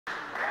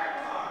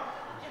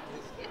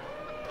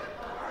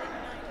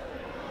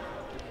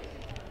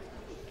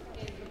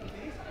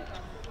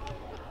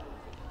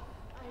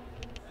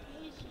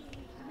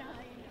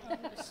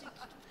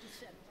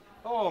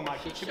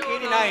She'll be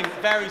 89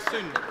 very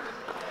soon.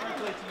 Very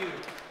play to you.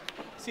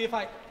 See, if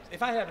I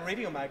had a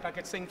radio mic, I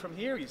could sing from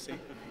here, you see.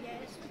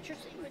 Yes, but you're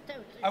singing without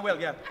it. I will,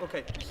 yeah,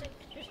 okay.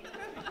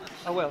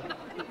 I will.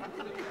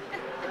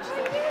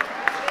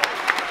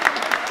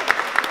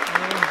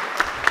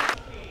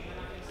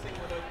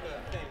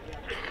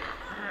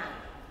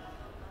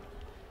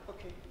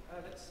 Okay,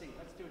 let's see.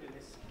 Let's do it in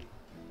this key.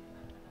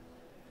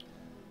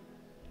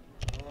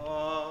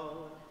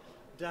 Oh,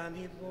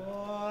 Danny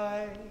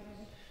boy,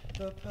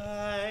 the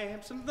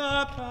pipes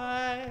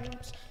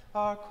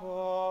are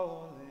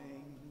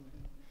calling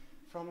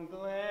from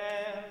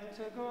glen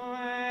to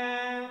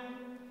glen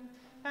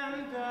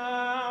and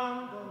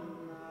down the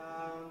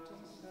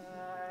mountainsides.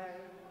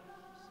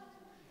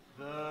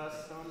 The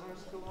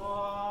summer's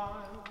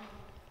gone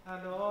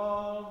and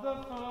all the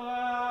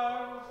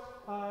flowers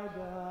are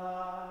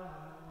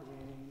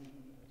dying.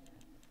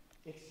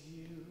 It's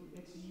you,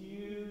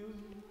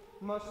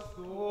 must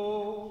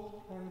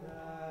go and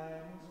I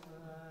must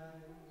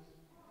rise.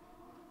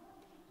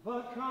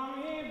 But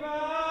come ye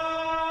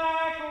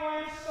back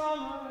when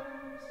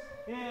summer's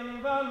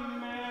in the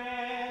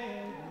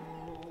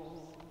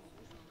meadow,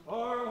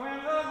 or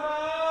when the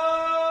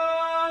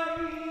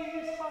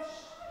valley's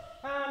hushed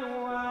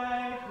and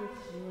white with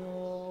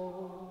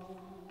snow.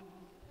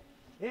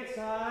 It's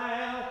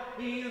I'll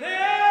be there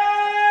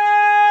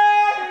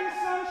in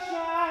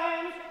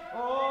sunshine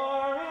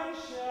or in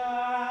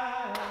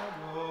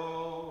shadow.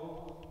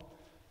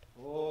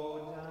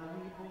 Oh,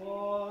 Danny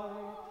boy,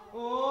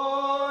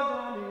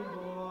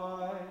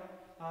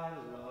 I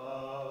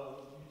love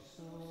you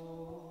so.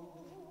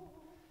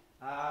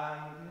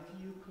 And if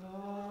you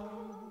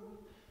come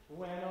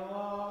when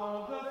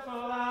all the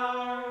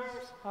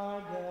flowers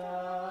are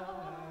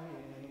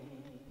dying,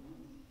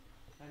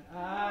 and I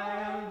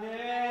am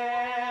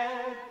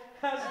dead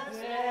as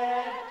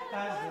I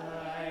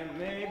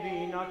may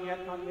be, not yet,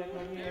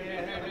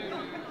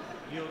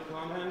 you'll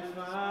come and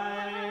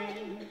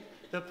find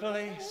the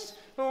place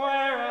where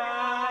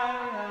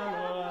I am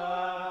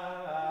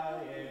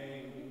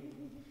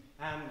lying,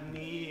 and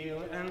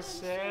kneel and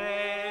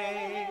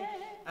say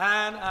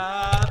an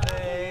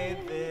Ave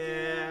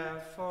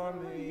there for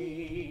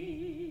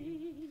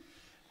me,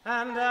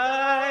 and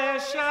I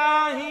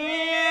shall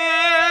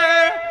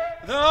hear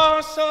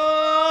though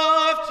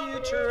soft you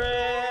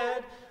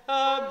tread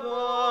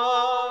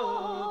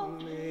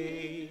above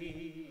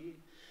me,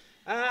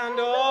 and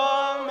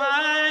all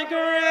my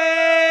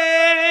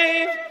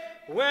grave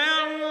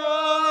will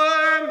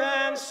warm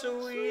and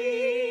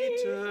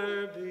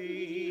sweeter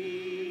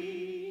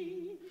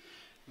be.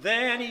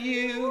 Then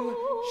you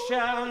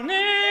shall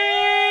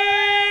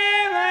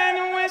kneel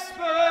and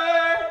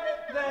whisper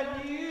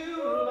that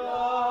you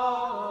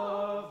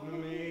love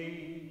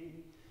me,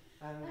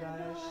 and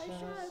I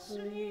shall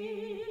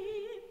sleep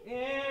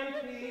in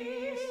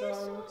peace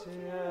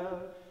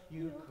until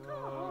you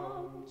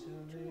come to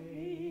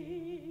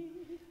me,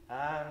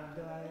 and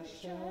I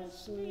shall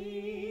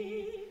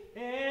sleep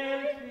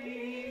in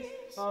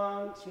peace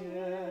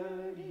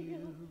until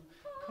you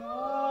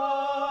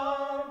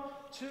come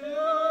to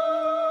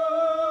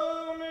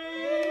me.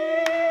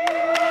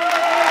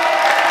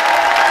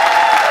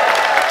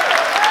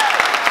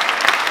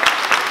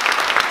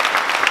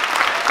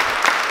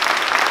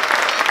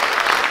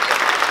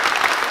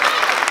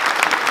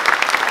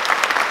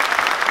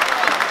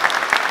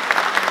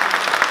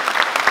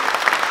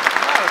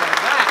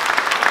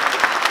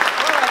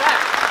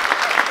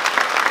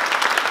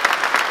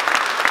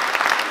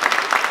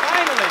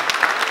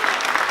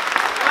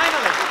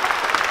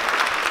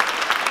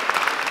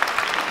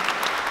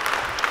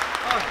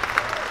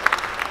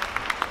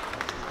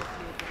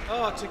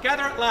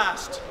 Together at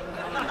Last.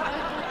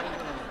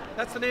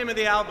 That's the name of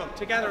the album,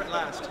 Together at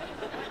Last.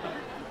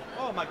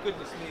 Oh my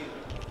goodness me.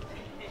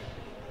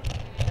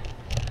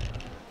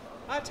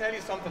 I'll tell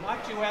you something, I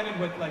duetted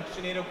with like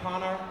Sinead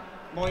O'Connor,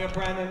 Moya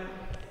Brennan,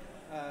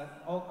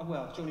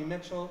 Joni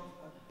Mitchell,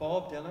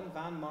 Bob Dylan,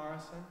 Van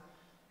Morrison,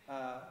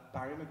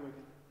 Barry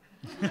McGuigan,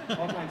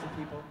 all kinds of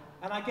people.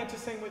 And I get to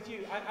sing with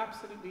you. I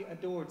absolutely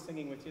adored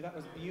singing with you. That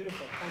was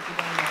beautiful. Thank you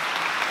very much.